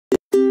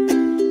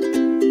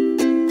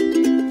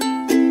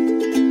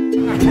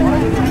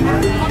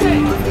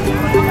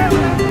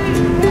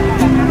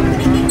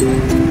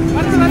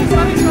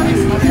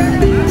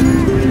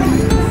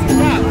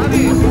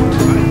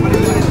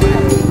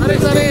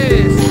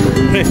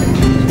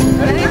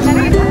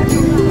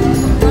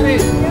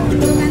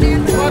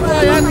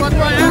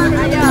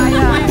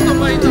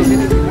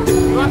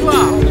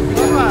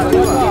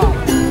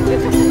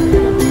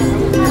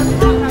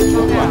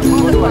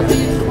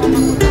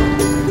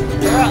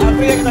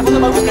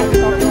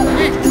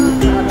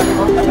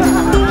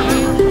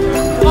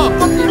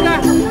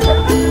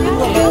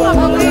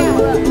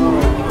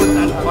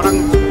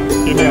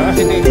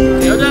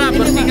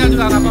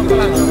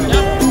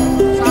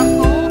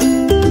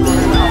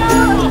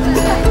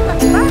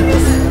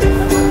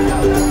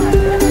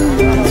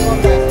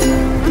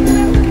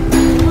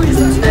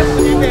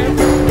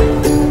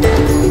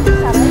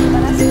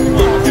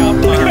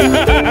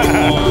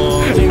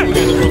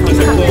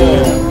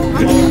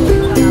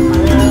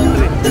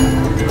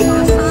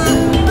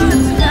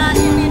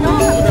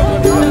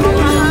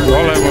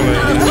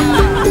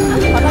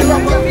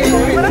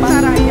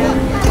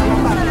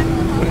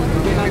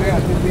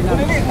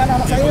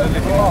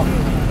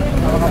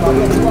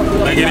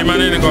Lagi di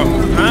mana nih kok?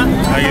 Hah?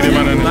 Lagi di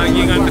mana nih?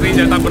 Lagi ngantri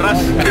jatah beras.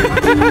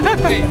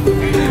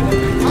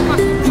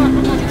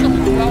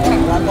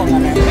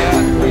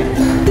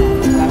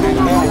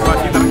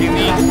 Situasi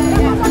terkini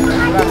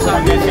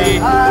kondisi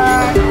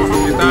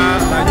kita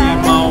lagi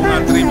mau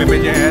ngantri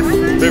BPJS.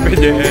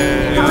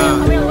 BPJS. Ya.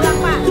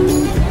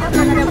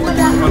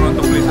 Cuma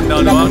untuk beli sendal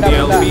doang di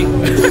LP.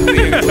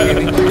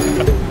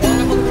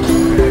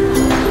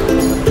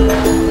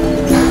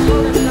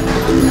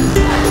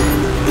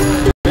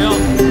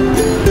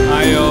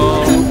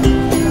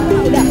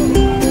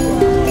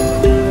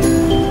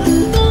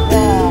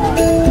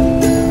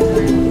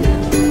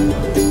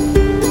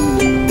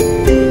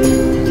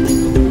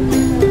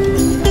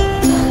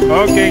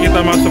 Oke, kita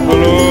masuk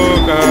dulu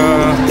ke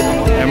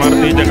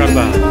MRT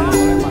Jakarta.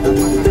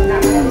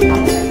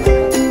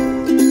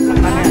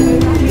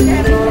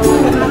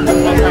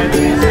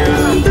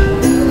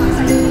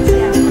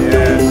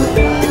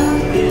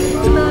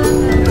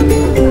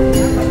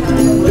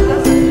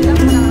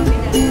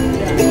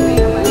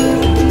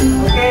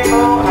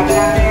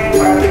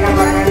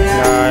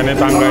 Ya, ini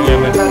tangganya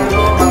nih.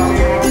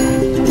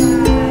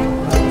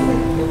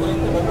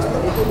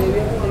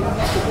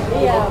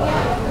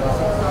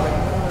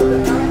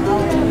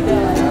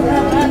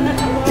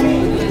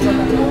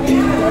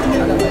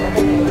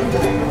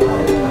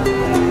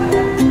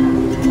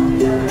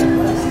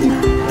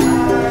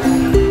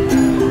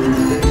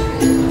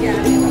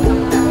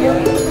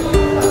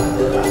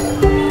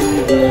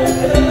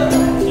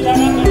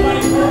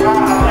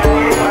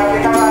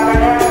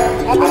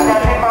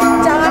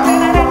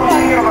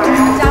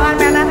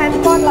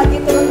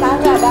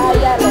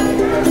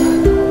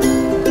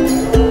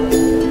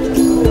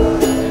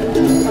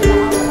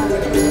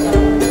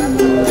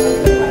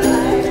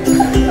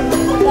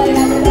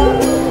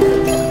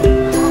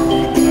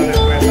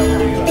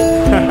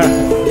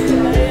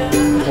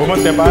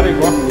 Tiap hari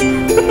kok.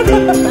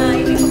 Nah,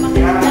 ini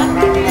pemakaian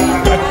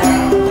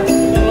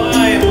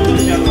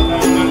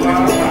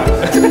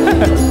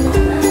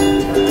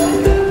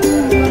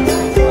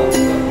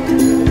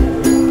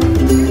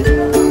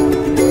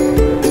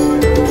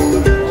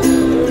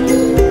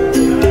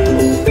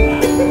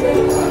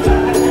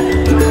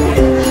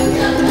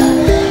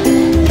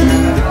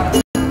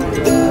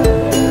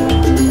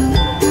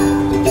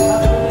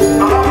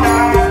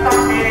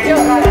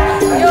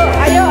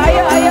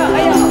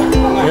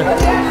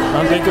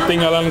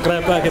ketinggalan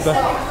kereta kita.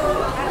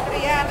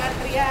 Antrian.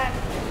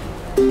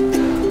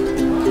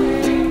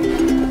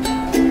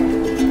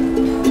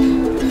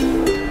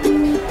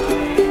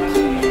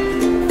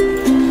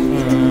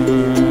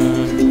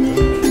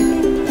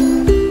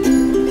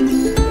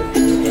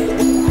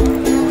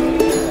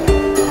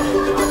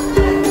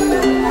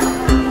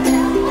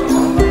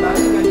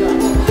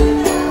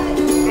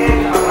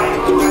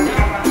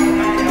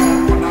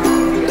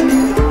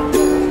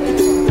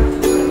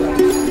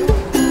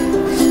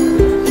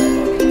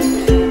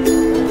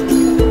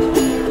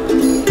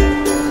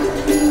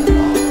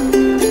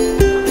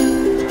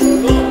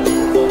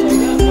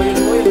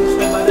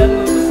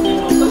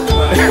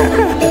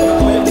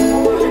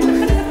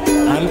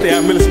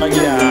 Ambil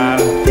sebagian.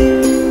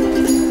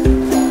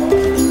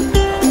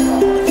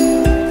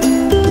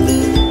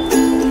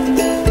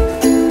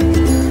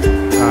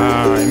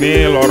 Nah,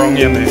 ini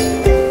lorongnya nih.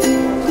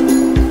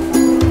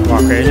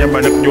 Wah, kayaknya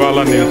banyak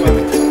jualan nih di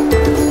sini.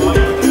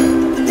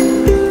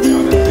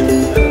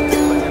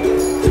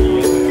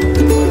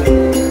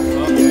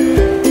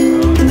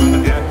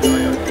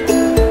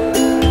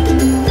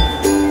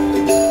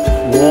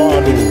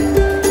 Waduh.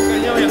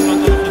 Kayaknya yang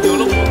nonton video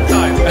lu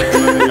muntah ya.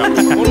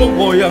 Lu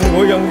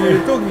goyang-goyang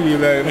gitu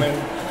gila ini.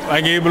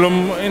 Lagi belum.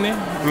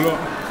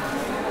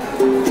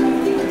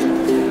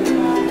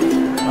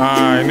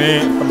 Ah,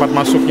 ini tempat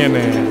masuknya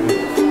nih.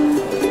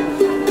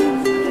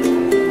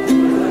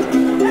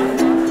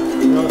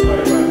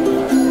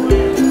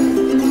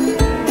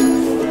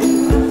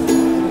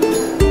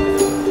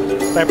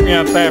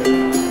 Tap-nya tap.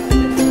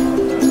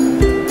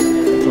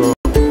 Tuh.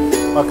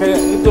 Pakai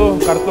itu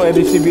kartu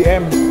edisi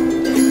BM.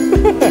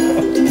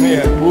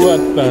 Iya,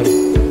 buatan.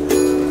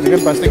 Ini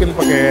kan pasti kan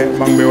pakai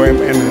bank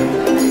BUMN.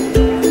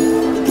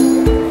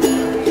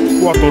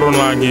 Wah, turun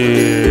lagi.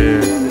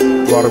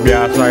 Luar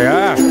biasa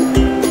ya.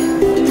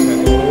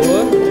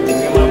 Turun,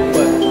 ini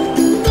mampet.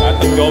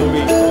 Datang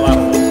zombie,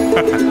 kelar.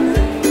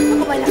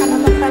 Kebanyakan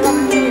nonton film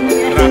gitu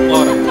ya.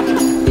 Drakor.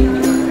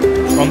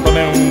 Nonton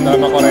yang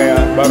Drama Korea.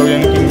 baru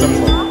yang Kingdom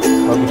kok.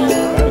 Bagus.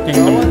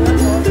 Kingdom.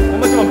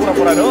 Kamu cuma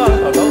pura-pura doang,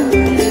 atau?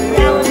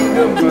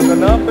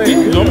 Nonton apa ya?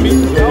 Zombie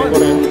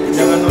Korea.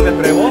 Jangan nonton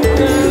Brewok.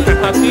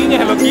 Hatinya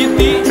Hello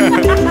Kitty.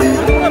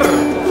 Bener.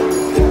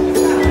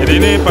 Jadi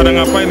ini pada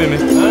ngapain ini?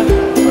 Hah?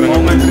 Mau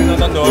ngantri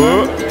nonton Dora?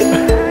 Bu.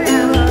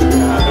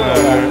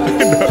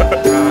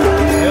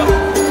 Ayo.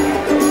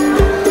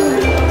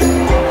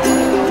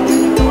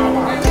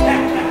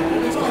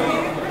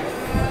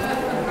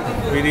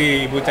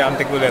 Widih, ibu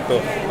cantik lu lihat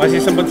tuh. Masih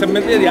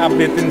sempet-sempetnya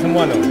di-updatein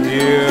semua loh.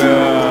 Iya.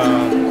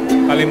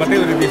 Kalimatnya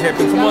udah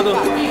disiapin semua tuh.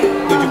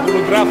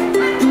 70 draft.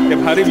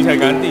 Tiap hari bisa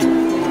ganti.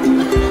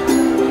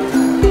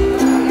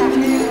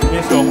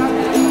 Yes dong.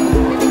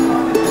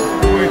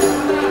 Wih.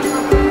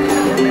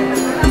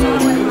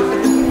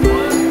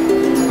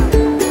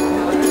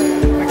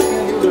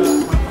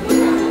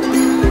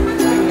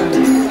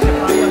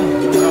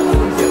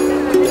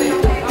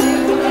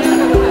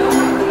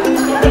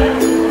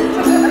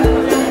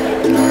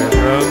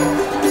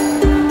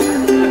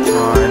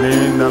 Nah,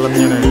 ini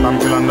dalamnya nih,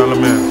 tampilan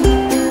dalamnya.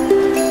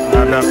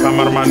 Ada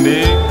kamar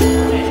mandi.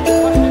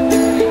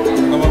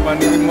 Kamar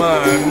mandi di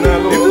mana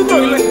lu? Itu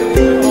toilet.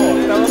 Oh,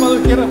 kalau malu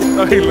kira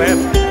Toilet.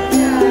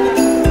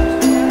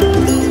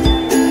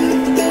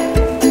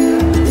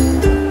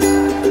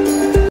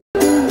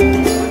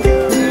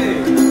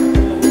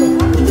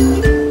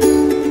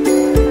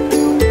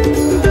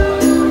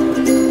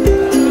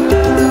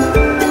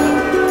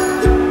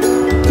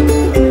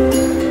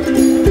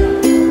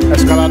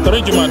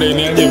 Eskalatornya cuma ada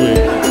ini aja, Bu.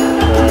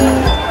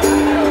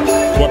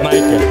 Buat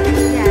naik ya.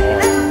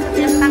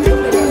 Yang tangan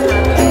juga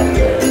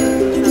Oke.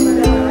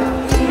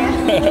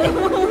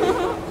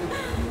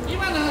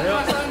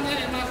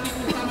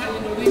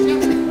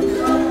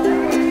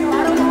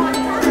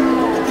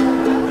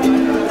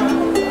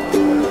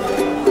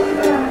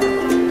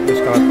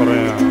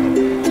 Eskalatornya.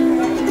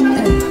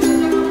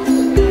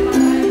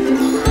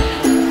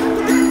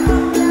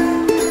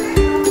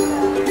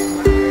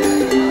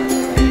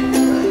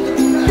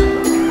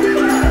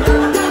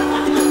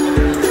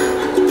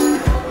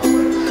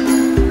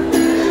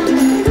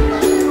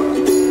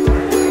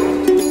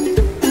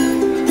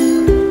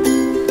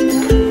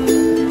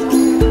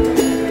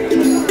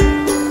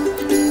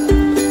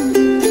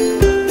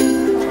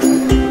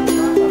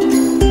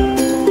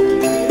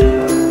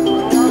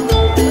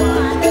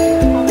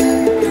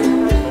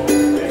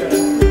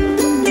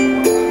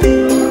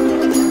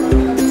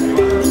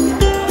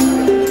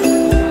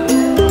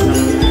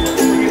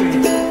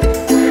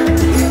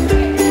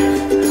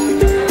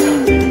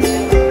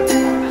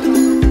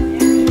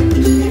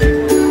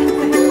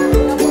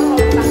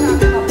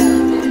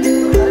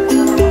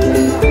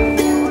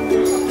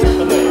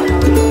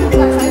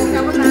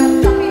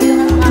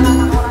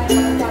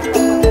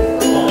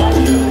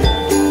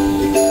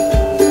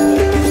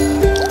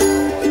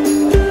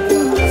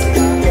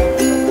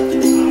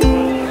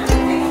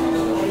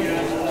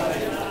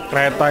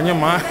 Keretanya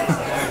mah.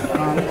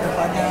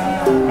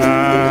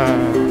 Nah.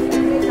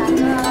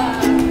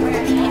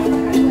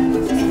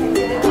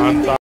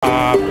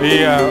 Mantap.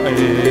 Iya,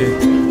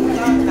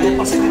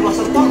 Pasti di luar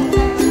Serpong.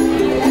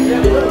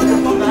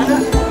 Serpong nggak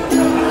ada.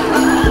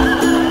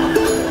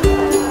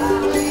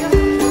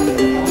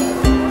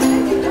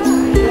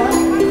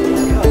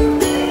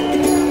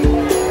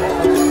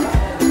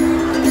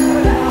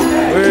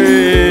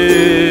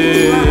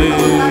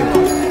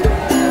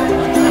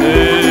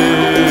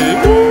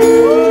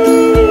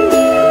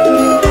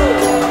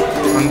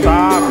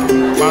 Mantap.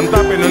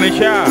 Mantap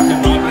Indonesia.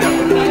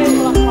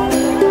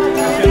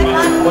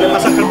 Boleh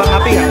pasang gerbang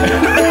api nggak?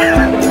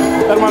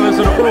 Ntar malah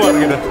suruh keluar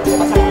gitu.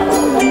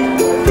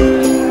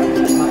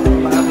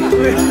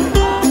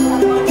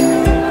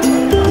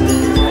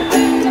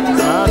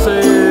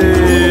 Asik.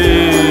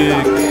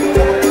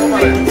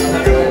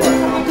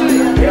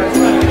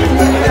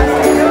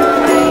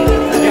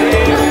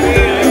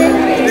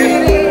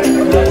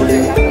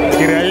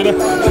 Kiri aja dah.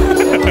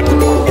 Asik.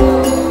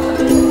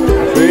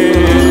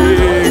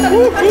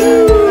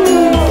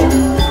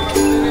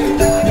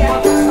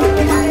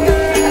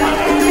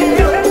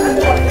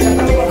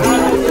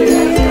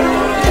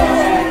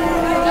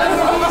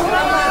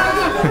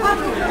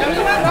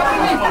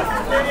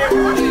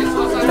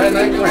 Saya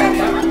naik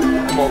kereta.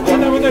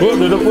 Bu,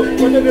 duduk Bu.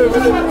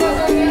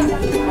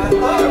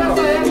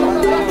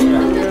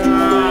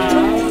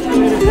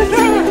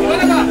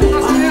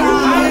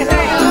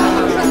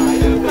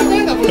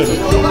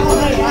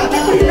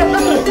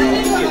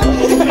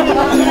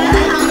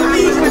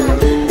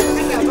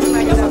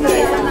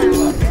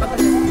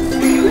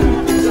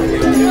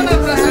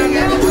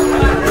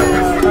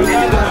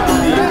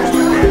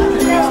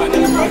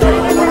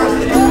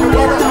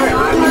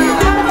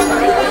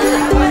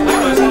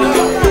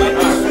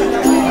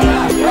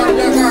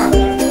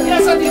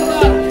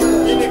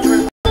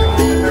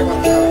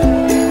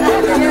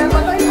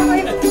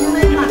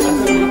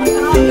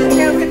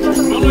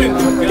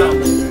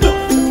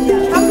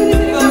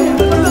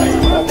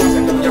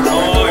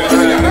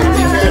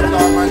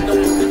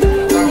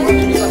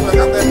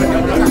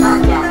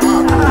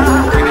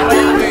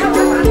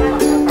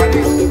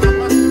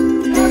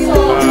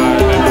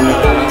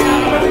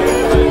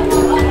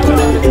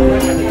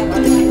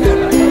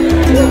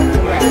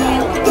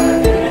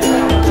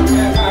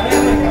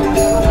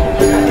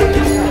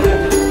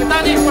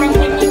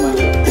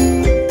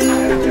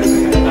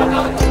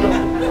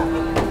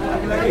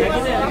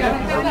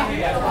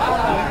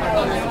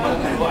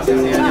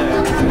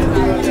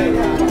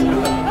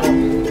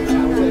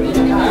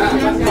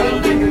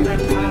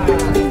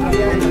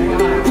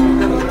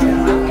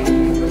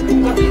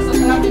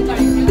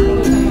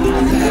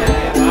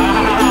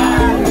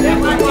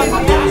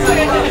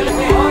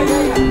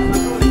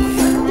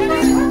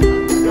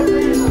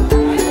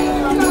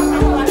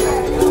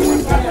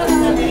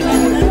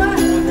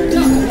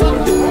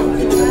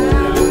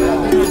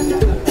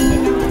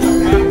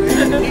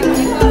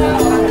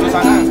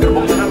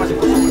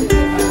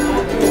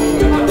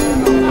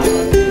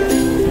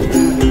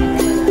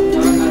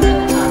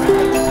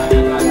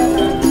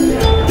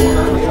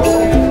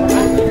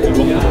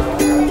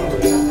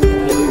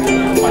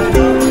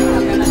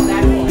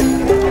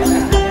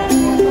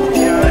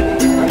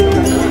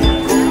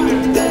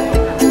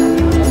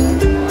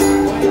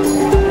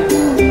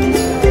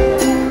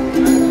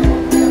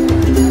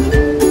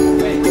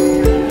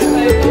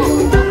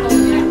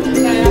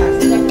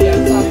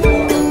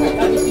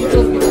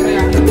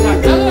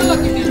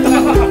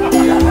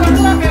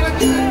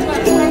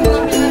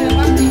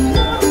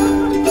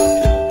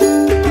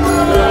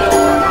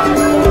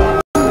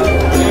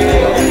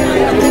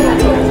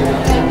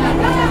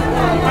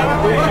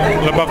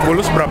 Lebak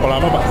Bulus berapa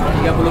lama, Pak?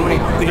 30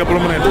 menit. 30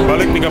 menit.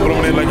 Balik 30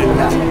 menit lagi.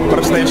 Per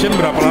station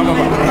berapa lama,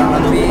 Pak?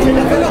 Lebih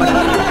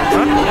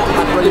Hah?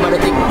 45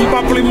 detik.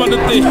 45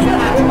 detik.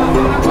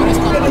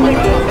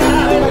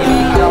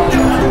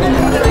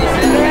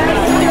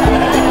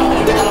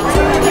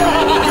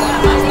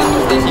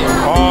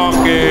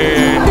 Oke.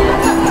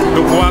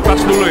 Duku atas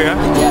dulu ya.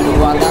 Ya,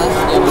 duku atas,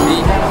 ya budi.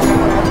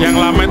 Yang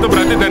lama itu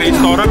berarti dari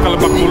Istora ke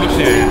Lebak Bulus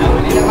ya.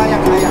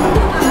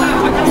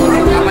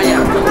 Apa ya?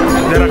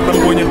 Jarak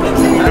tempuhnya.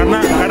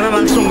 Karena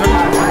langsung kan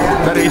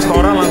dari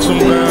Istora langsung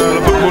ke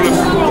Lebak Bulus.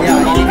 Ya,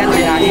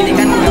 ini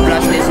kan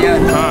 13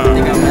 stasiun.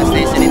 13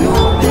 stasiun itu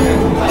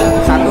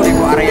satu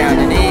depo area.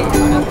 Jadi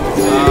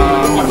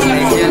per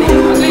stasiun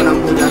itu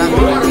menempuh jarak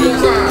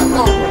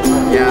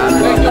ya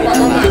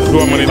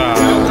 2 menit.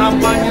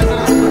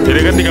 Jadi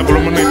kan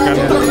 30 menit kan.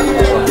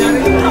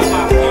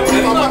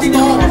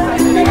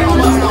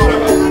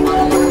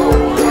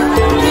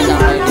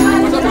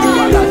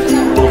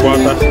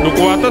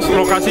 Duku atas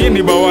lokasinya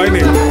di bawah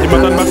ini,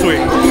 jembatan busway.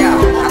 Iya,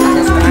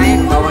 atasnya Sungai,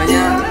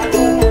 bawahnya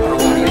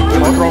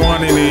terowongan. Oh,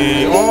 terowongan ini.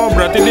 Oh,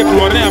 berarti dia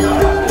keluarnya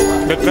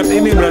dekat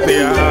ini berarti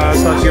ya,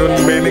 stasiun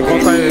BNI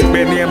Kota,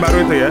 BNI yang baru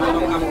itu ya.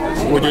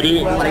 Oh,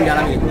 jadi Paling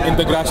dalam ini.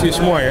 integrasi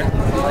semua ya.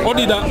 Oh,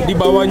 di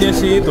bawahnya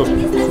sih itu.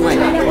 Sungai.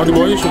 Oh, di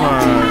bawahnya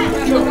sungai.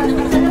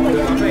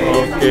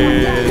 Oke.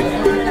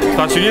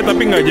 Stasiunnya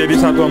tapi nggak jadi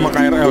satu sama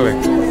KRL ya?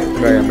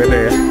 Nggak ya, beda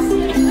ya.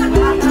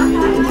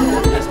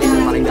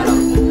 Stasiun paling dalam.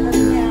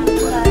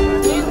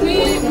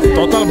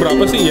 Total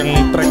berapa sih yang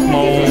trek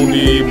mau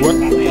dibuat?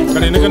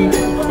 Kan ini kan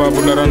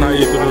Bundaran HI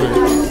itu dulu ya.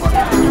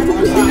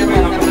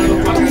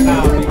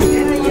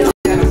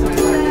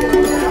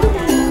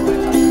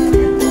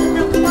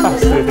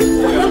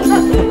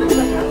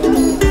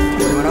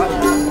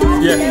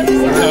 Iya,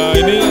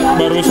 ini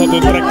baru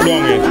satu trek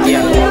doang ya?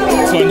 Iya.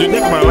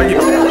 Selanjutnya kemana lagi?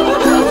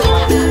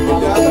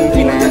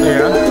 Kemungkinan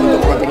Iya.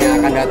 untuk rute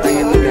yang akan datang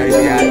itu dari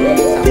BHI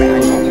sampai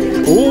Ancol.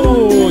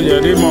 Oh,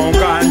 jadi mau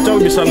ke Ancol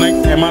bisa naik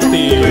MRT.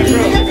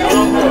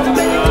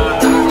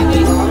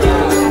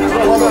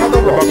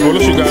 Lebak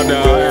Bulus juga ada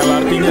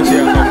LRT-nya sih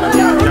ya,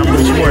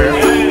 nyambung semua ya.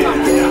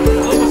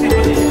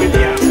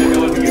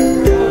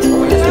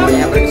 Pokoknya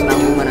semuanya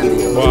berkesinambungan nanti.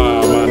 Wah,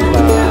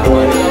 mantap.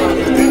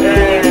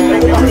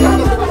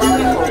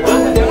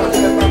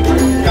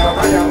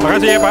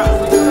 Makasih ya, Pak.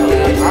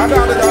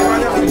 Ada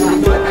jalanannya.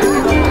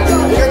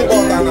 Ini kan di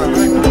bawah tanah.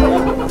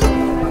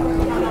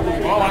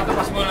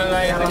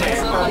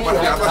 Pas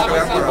di atas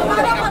kelihatan.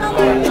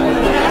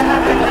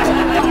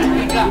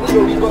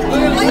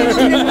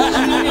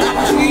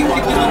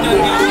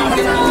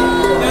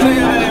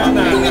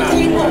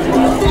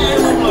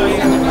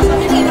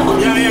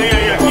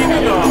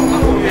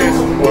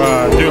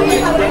 Wah,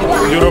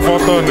 juru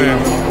foto nih.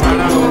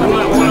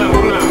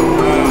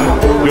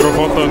 Juru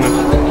foto nih.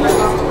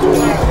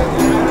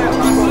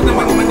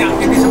 Teman-teman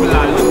yakin di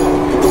sebelah lu.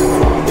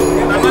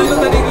 Tangan lu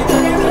tadi gitu.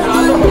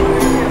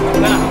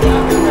 Nah.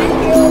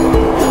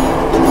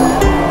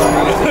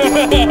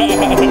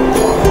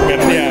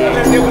 Gantian.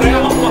 Dia berani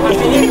ngomong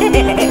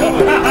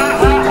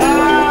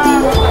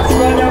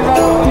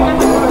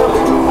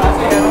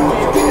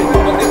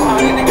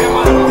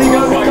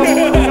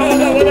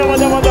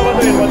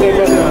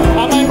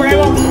Apa yang pakai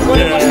bang?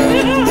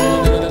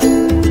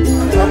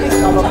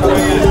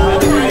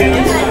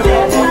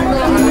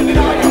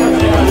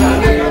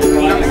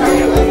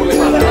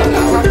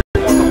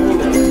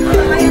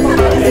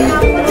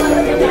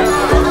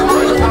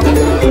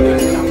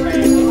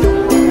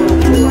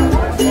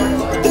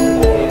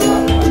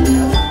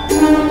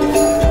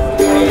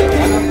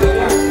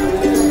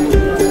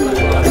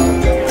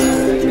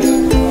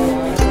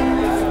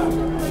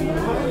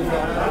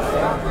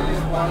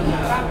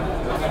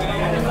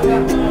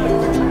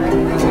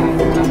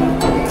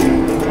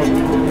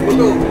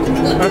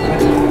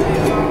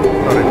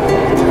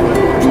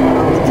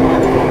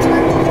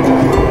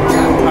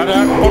 Ada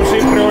porsi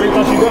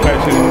prioritas juga nggak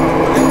di sini?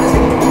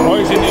 Oh,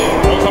 di sini.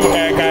 Oh, sama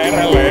kayak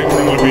KRL ya,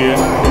 kurang lebih ya.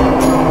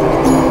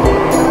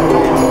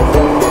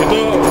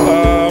 Itu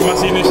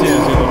masinisnya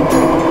situ.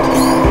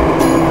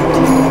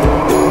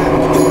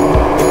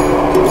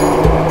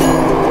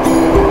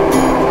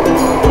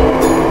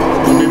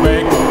 Lebih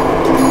baik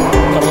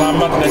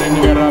terlambat dari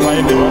negara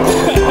lain ya, Pak.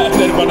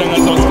 Daripada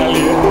nggak sama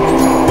sekali ya.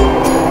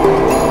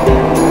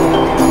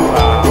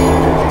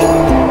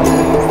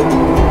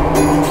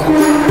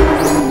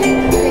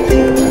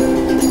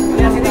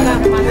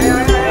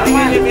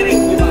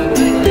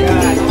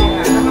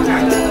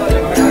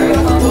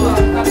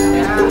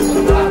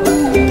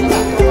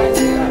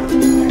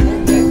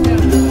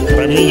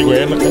 Remnya juga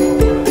enak kan?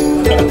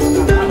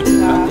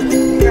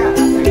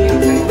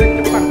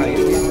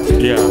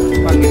 Iya.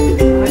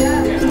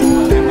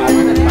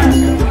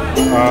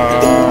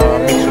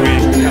 Mixway.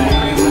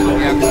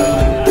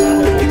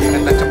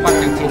 Kereta cepat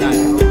yang Cina.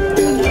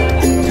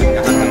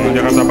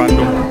 Jakarta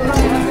Bandung.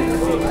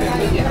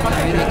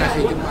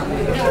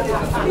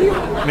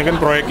 Ini kan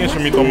proyeknya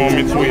Sumitomo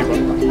Mitsui, Pak.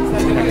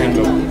 Yang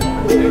Indo.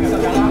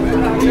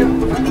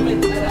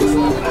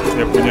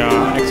 Dia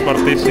punya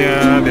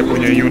expertise-nya, dia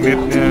punya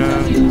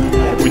unitnya,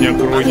 dia punya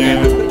krunya.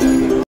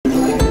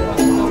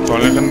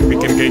 Soalnya kan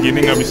bikin kayak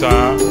gini nggak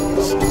bisa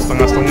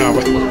setengah-setengah,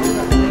 Pak.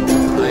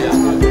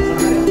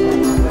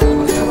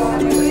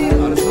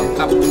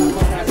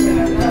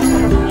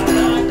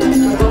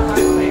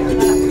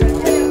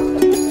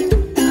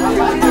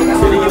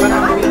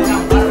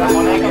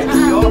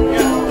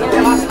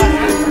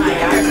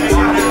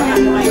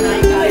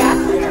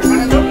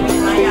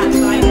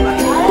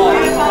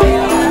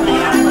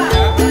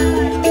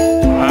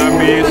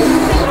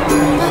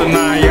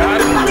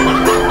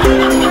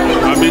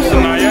 Habis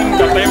Senayan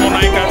katanya mau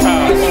naik ke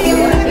atas.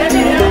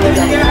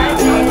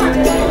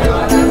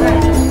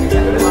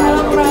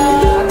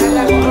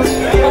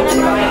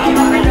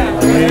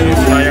 Ini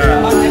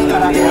Senayan.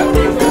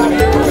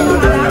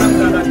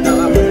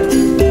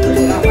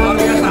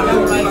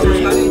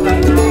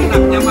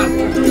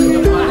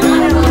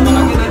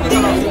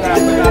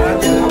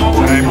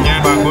 Remnya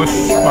bagus,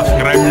 pas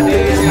ngerem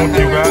smooth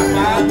juga.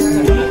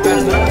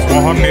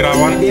 Mohon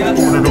dirawat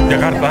penduduk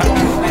Jakarta.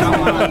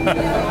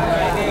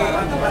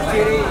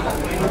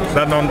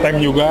 Dan on time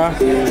juga.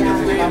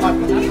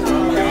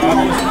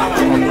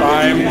 On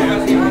time,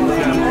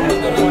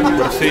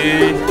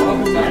 bersih.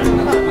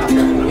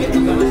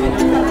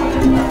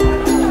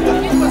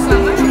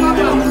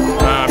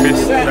 Nah, habis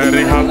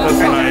dari halte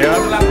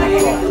Senayan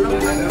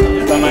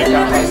kita naik ke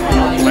atas,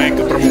 naik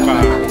ke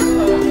permukaan.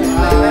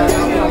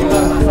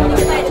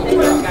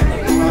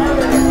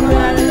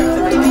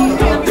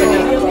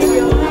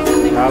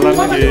 Jalan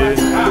lagi.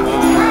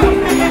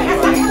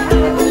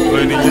 Lo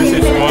ininya sih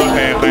semua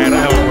kayak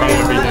KRL kurang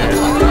lebihnya.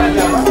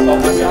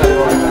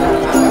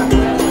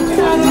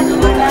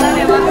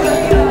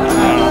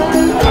 Nah,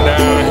 ada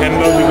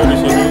handle juga di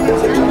sini.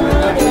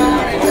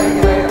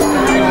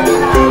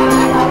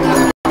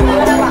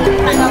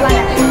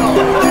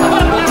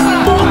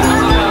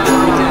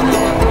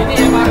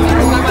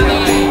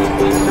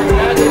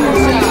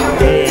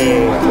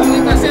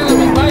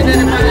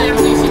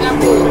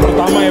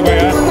 Pertama ya Pak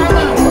ya?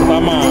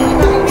 Pertama.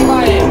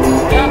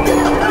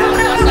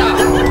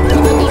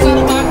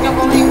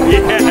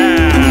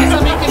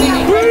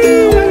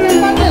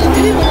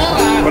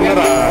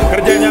 Beneran,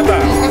 kerja nyata.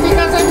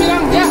 Ketika saya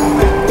bilang, ya,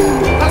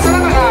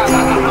 terserah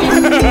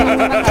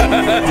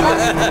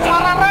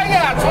suara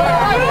rakyat, suara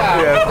rakyat.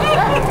 Iya.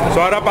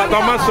 Suara Pak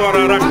Thomas,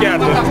 suara rakyat.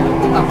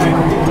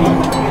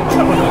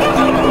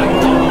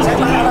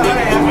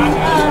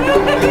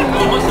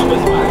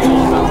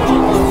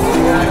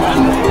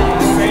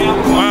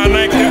 Wah,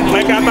 naik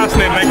ke atas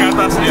nih, naik ke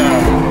atas dia.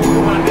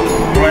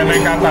 Mulai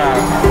naik ke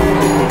atas.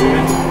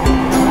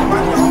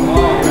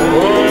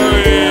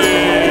 Woi,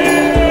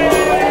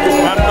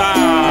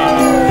 mantap.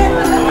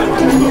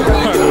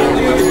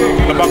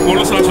 Lebak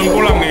Bulus langsung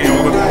pulang nih.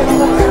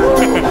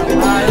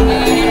 Nah,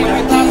 ini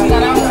kita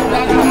sekarang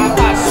sudah di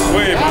atas.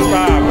 Woi,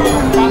 mantap.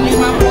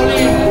 Panglima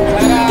Polim,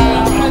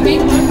 daerah ini,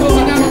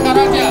 Singa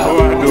Mangaraja.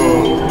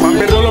 Waduh,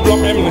 mampir dulu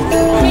Blok M nih.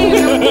 Ini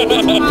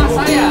rumah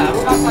saya,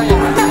 rumah saya.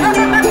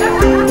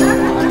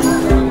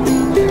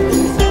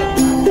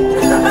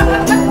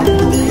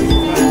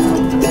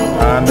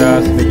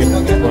 Ada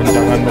sedikit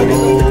goncangan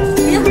dulu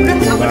di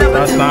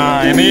atas.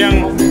 Nah, ini yang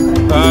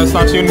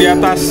stasiun di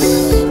atas.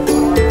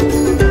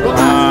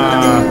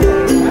 Nah,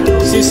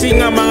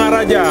 Singa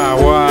Mangaraja.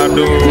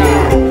 Waduh.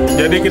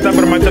 Jadi kita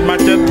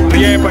bermacet-macet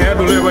ria ya Pak ya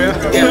dulu ya Pak ya.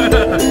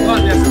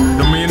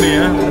 Demi ini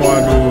ya.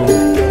 Waduh.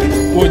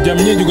 Wah,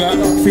 jamnya juga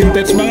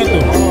vintage banget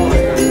tuh.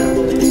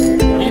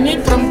 Ini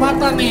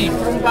perempatan nih,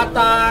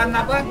 perempatan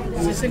apa?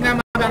 Singa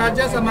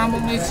Mangaraja sama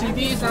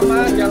Mungisidi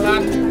sama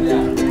jalan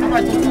apa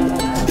itu?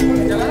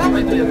 Jalan apa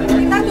itu ya?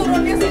 Kita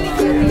turunnya sini.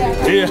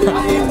 Iya,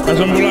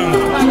 langsung pulang.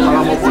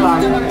 Kalau mau pulang,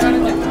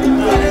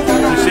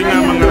 Singa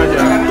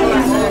Mangaraja.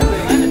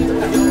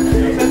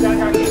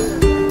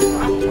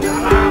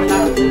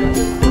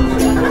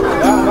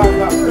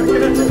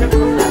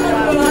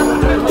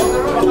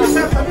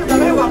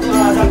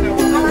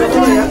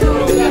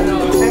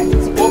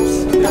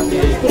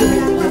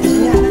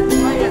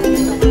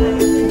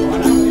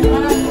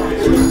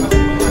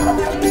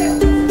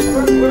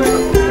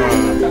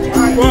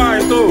 Wah,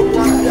 itu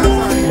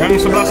yang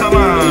sebelah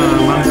sana,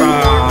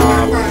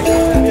 mantap.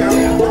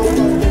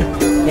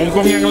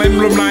 Hongkong yang lain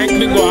belum naik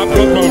nih, gua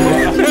upload baru.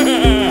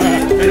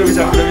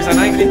 udah bisa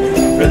naik nih,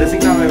 udah ada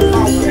signal ya.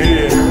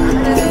 Iya.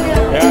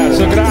 Ya,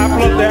 segera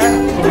upload ya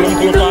sebelum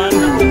kelupaan.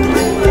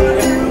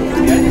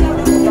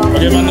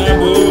 Bagaimana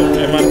Bu,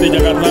 MRT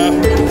Jakarta?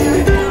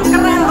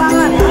 Keren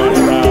banget.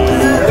 Mantap.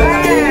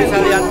 Bisa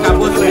lihat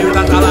kampus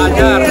Universitas Al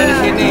Azhar dari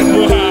sini.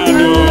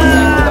 Waduh.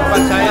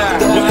 Tempat saya.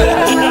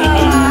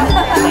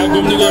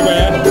 Kagum juga Pak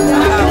ya.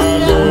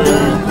 Waduh.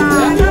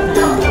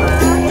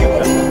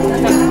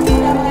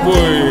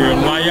 Woi,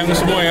 melayang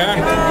semua ya.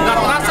 Nggak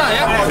terasa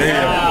ya?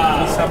 Iya.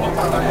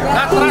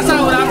 Nggak terasa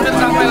udah hampir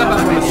sampai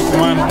Lebak.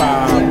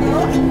 Mantap.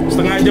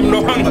 Setengah jam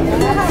doang.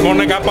 Mau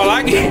naik apa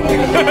lagi?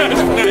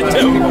 Setengah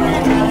jam.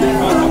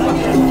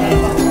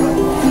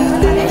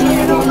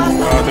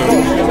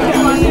 Aduh.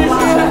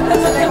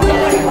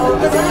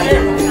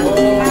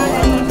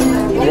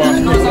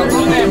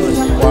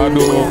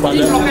 Waduh,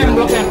 pada. Blok M.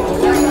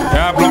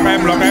 Ya, Blok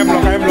M.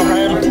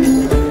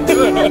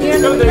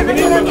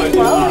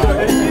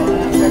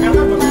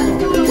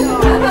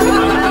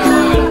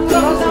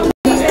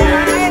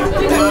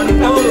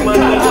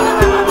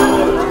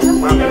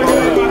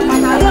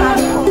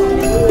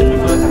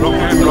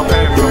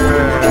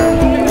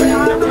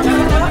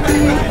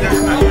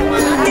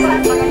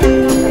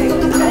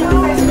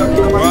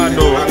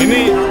 Waduh,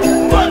 ini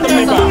mantep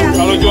nih Pak.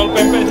 Kalau jual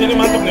pempek sini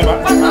mantep nih Pak.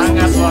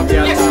 Sangat luar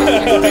biasa.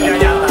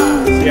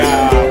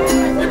 Siap.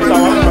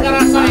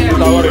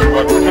 Ditawarin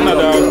buat kan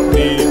ada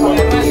di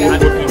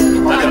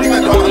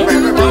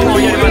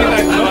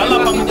Jual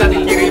apa minta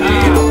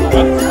dikirimin?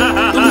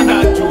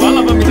 Jual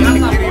apa minta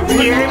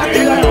dikirimin?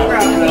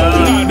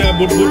 Nggak ada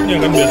but-butnya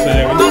kan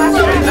biasanya kan.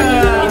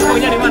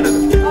 Infonya di mana?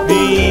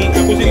 Di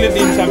aku sih lihat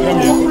di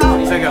Instagramnya.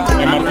 Instagram.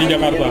 MRT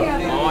Jakarta.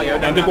 Oh ya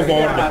udah. Nanti aku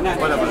forward deh.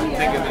 Boleh.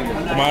 Thank you.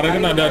 Kemarin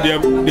kan ada dia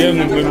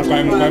ngumpulin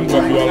UKM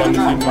buat jualan di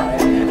sini.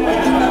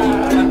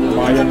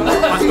 Lumayan.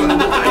 Pas tuh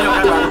bukanya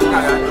kan baru buka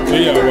kan?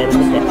 Iya baru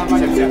buka.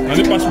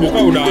 Nanti pas buka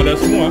udah ada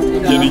semua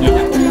jadinya.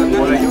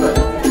 Boleh juga.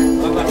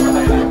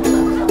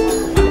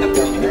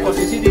 Ini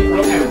posisi di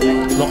Blok M.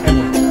 Blok M.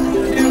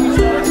 Ini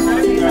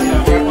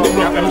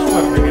Blok M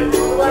Square.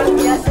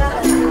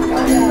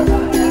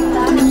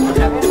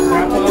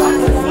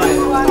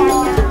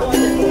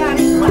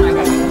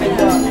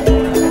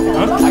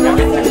 Hah?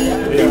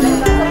 Iya.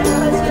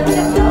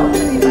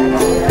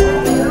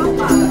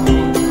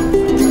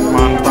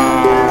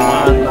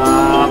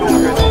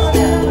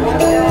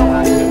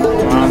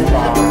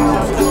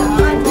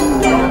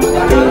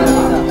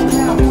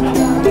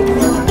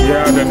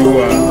 Ada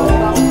dua.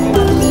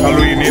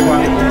 Kalau ini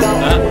Pak,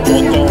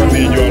 cocok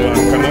nih jualan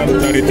karena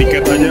dari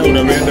tiket aja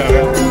udah beda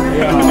kan.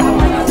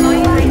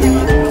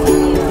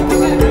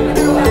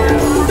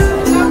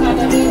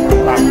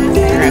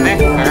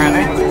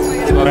 Keren.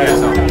 Luar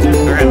biasa.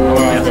 Keren.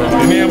 Waduh,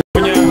 ini yang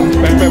punya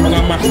pempek bunga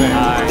emas nih.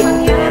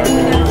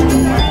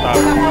 Mantap.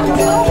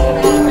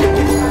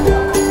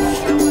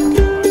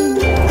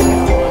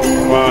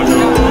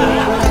 Waduh.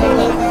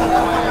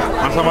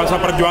 Masa-masa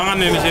perjuangan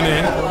nih di sini.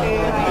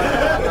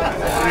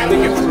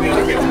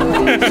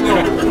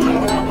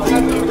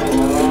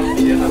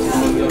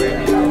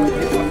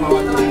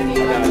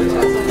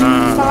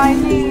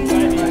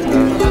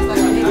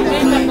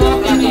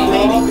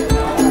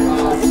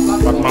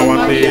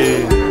 Fatmawati.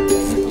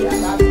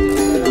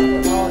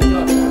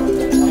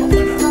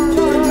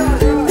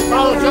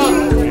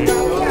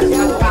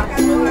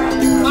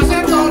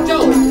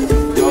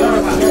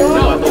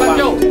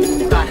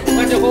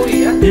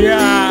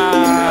 Iya.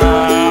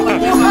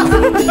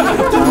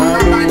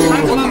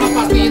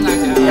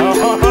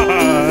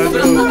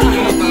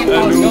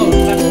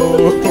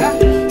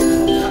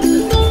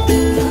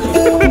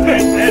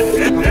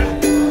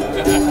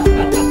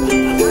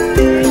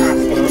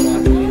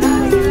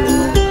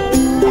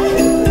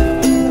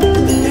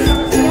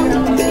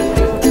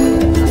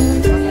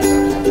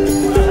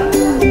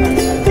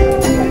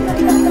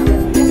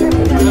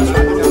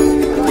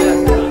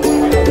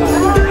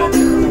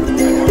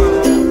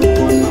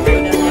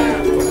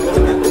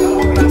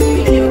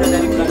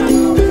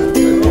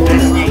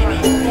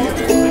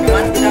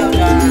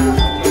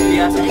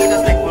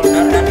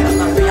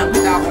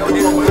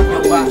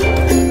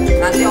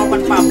 Nanti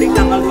open public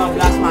tanggal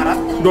 12 Maret.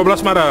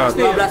 12 Maret.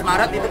 12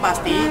 Maret itu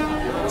pasti.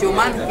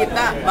 Cuman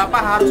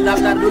Bapak harus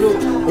daftar dulu.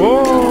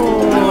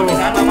 Oh.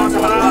 Misalnya Bapak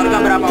sama keluarga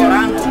berapa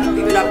orang,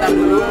 itu daftar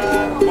dulu.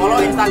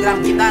 Follow Instagram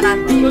kita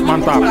nanti.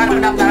 Mantap. Bukan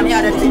pendaftarannya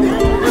ada di situ.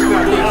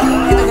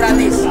 Itu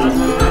gratis.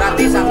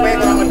 Gratis sampai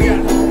kurang lebih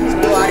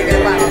 10 hari ke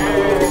depan.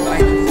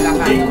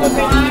 Setelah itu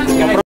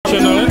silakan.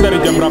 Operasionalnya dari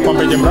jam berapa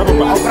sampai jam berapa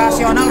Pak?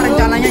 Operasional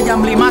rencananya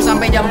jam 5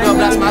 sampai jam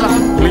 12 malam.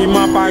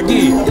 5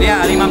 pagi.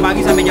 Iya, 5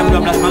 pagi sampai jam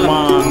 12 malam.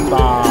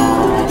 Mantap.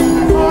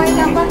 Mulai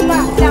kapan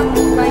Pak yang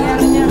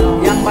bayarnya?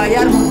 Yang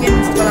bayar mungkin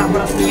setelah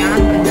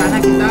peresmian, rencana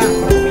kita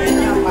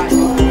peresmiannya Pak.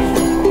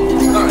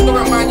 Nah, itu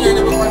kampanye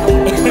ini Pak.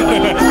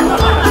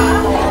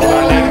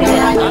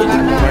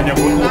 Banyak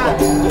butuh Pak.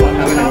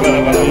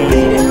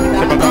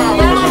 Siapa tahu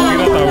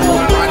kita tahu.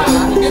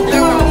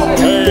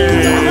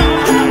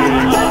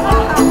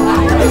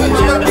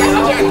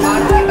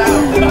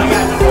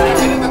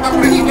 Tetap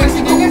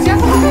presidennya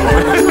siapa?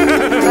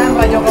 Keren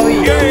Pak Jokowi.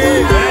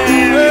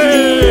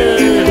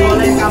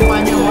 Oleh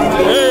kampanye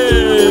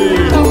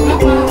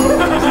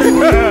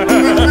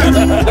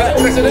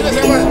Presidennya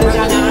siapa?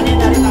 rencananya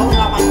dari tahun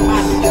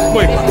 84.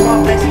 Wih. Semua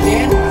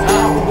presiden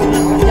sama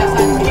gubernur berjasa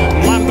di sini.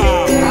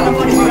 Mantap. Kalau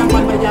mau dibilang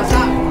buat berjasa,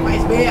 Pak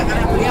SBY ya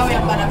karena beliau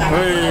yang tanda tangan.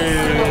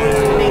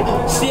 Seperti itu.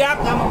 Siap.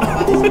 Kita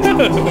menghormati semua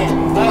presiden.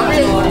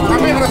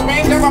 Tapi yang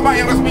resmiin siapa Pak?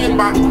 Yang resmiin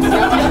Pak?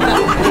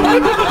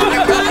 Yang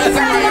resmiin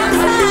siapa yang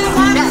resmiin?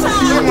 Enggak,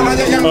 saya mau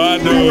nanya yang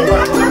Waduh.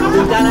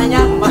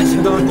 Rencananya Pak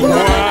Jokowi.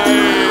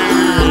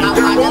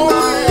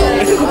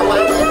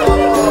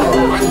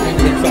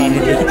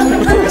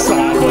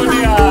 Kesana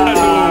dia.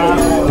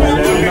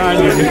 Aduh.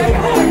 Nanya nih.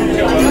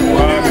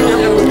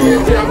 Waduh.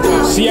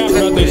 Siap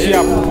berarti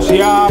siap.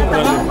 Siap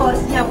berarti.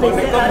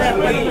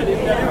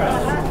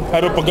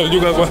 Aduh, pegel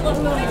juga gua.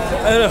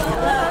 Aduh.